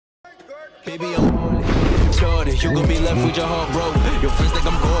Baby, I'm holy. Shorty, you gon' be left with your heart broke. Your friends think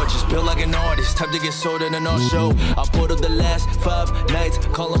I'm gorgeous, built like an artist. Time to get sold in an art show. I pulled up the last 5 nights,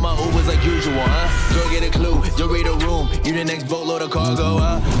 calling my Ubers like usual, huh? Girl, get a clue, you read a room. You the next boatload of cargo,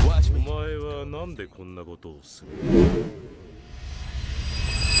 huh? Watch me.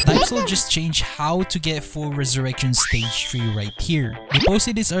 Types will just change how to get full resurrection stage 3 right here. They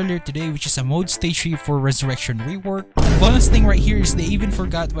posted this earlier today, which is a mode stage 3 for resurrection rework. And bonus thing right here is they even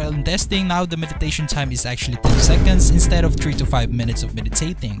forgot while in testing, now the meditation time is actually 10 seconds instead of 3 to 5 minutes of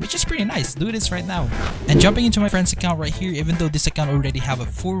meditating, which is pretty nice. Do this right now. And jumping into my friend's account right here, even though this account already have a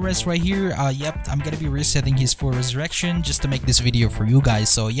full res right here, yep, I'm gonna be resetting his full resurrection just to make this video for you guys.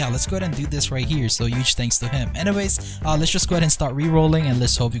 So yeah, let's go ahead and do this right here. So huge thanks to him. Anyways, let's just go ahead and start re-rolling, and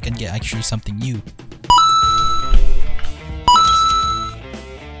let's hope you can get actually something new.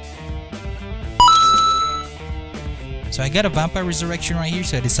 So I got a vampire resurrection right here,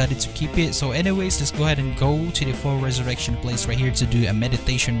 so I decided to keep it. So anyways, let's go ahead and go to the full resurrection place right here to do a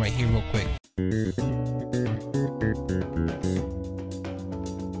meditation right here real quick.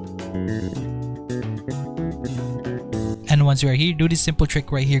 And once you are here, do this simple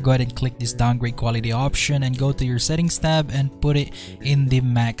trick right here. Go ahead and click this downgrade quality option and go to your settings tab and put it in the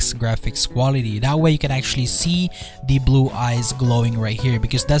max graphics quality. That way you can actually see the blue eyes glowing right here,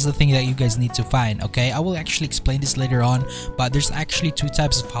 because that's the thing that you guys need to find. Okay, I will actually explain this later on, but there's actually 2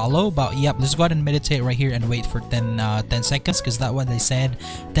 types of hollow. But yep, let's go ahead and meditate right here and wait for 10 seconds, because that one they said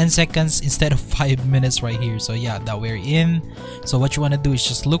 10 seconds instead of 5 minutes right here. So yeah, that we're in. So what you want to do is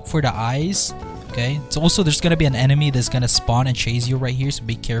just look for the eyes. Okay, so also there's gonna be an enemy that's gonna spawn and chase you right here, so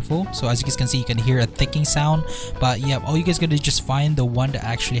be careful. So as you guys can see, you can hear a ticking sound. But yeah, all you guys gonna just find the one that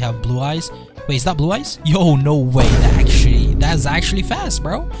actually have blue eyes. Wait, is that blue eyes? Yo, no way. That's actually fast,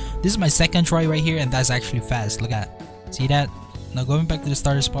 bro. This is my second try right here, and that's actually fast. Look at that. See that? Now going back to the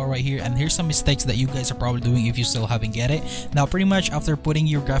starter spot right here, and here's some mistakes that you guys are probably doing if you still haven't get it. Now pretty much after putting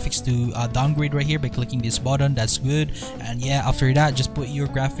your graphics to downgrade right here by clicking this button, that's good. And yeah, after that, just put your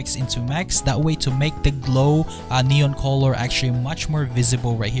graphics into max. That way to make the glow neon color actually much more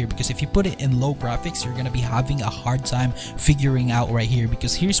visible right here, because if you put it in low graphics, you're gonna be having a hard time figuring out right here.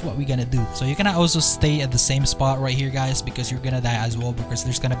 Because here's what we're gonna do. So you're gonna also stay at the same spot right here, guys, because you're gonna die as well, because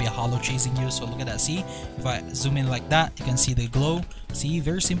there's gonna be a hollow chasing you. So look at that. See, if I zoom in like that, you can see the glow. See,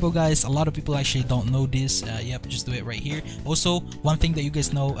 very simple, guys. A lot of people actually don't know this. Yep, just do it right here. Also, one thing that you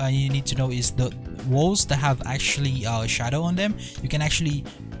guys know, you need to know, is the walls that have actually shadow on them. You can actually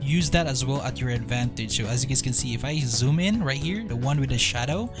use that as well at your advantage. So as you guys can see, if I zoom in right here, the one with the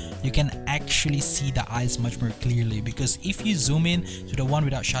shadow, you can actually see the eyes much more clearly. Because if you zoom in to the one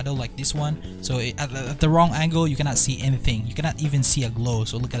without shadow like this one, so at the wrong angle, you cannot see anything. You cannot even see a glow.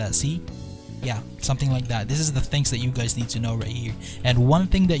 So look at that. See? Yeah, something like that. This is the things that you guys need to know right here. And one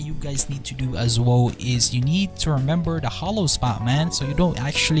thing that you guys need to do as well is you need to remember the hollow spot, man, so you don't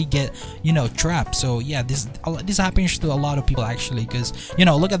actually get, you know, trapped. So yeah, this happens to a lot of people actually, because, you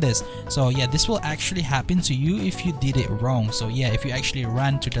know, look at this. So yeah, this will actually happen to you if you did it wrong. So yeah, if you actually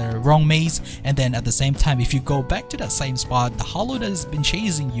ran to the wrong maze, and then at the same time, if you go back to that same spot, the hollow that has been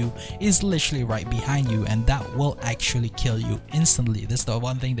chasing you is literally right behind you, and that will actually kill you instantly. That's the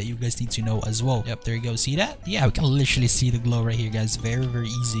one thing that you guys need to know as well. Yep, there you go. See that? Yeah, we can literally see the glow right here, guys. Very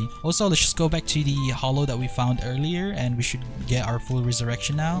easy. Also, let's just go back to the hollow that we found earlier, and we should get our full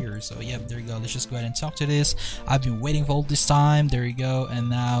resurrection now. So yep, there you go. Let's just go ahead and talk to this. I've been waiting for all this time. There you go. And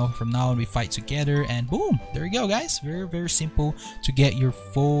now from now on, we fight together, and boom, there you go, guys. Very simple to get your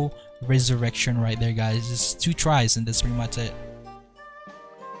full resurrection right there, guys. Just 2 tries, and that's pretty much it.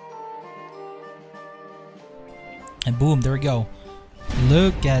 And boom, there we go.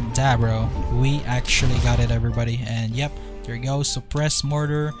 Look at that, bro. We actually got it, everybody. And yep, there you go. Suppress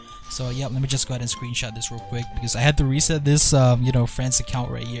mortar. So yep, let me just go ahead and screenshot this real quick, because I had to reset this you know, friend's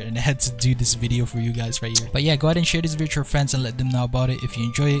account right here, and I had to do this video for you guys right here. But yeah, go ahead and share this video with your friends and let them know about it. If you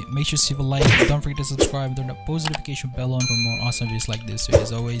enjoy it, make sure to leave a like. Don't forget to subscribe and turn the post notification bell on for more awesome videos like this. So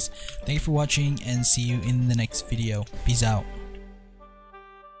as always, thank you for watching, and see you in the next video. Peace out.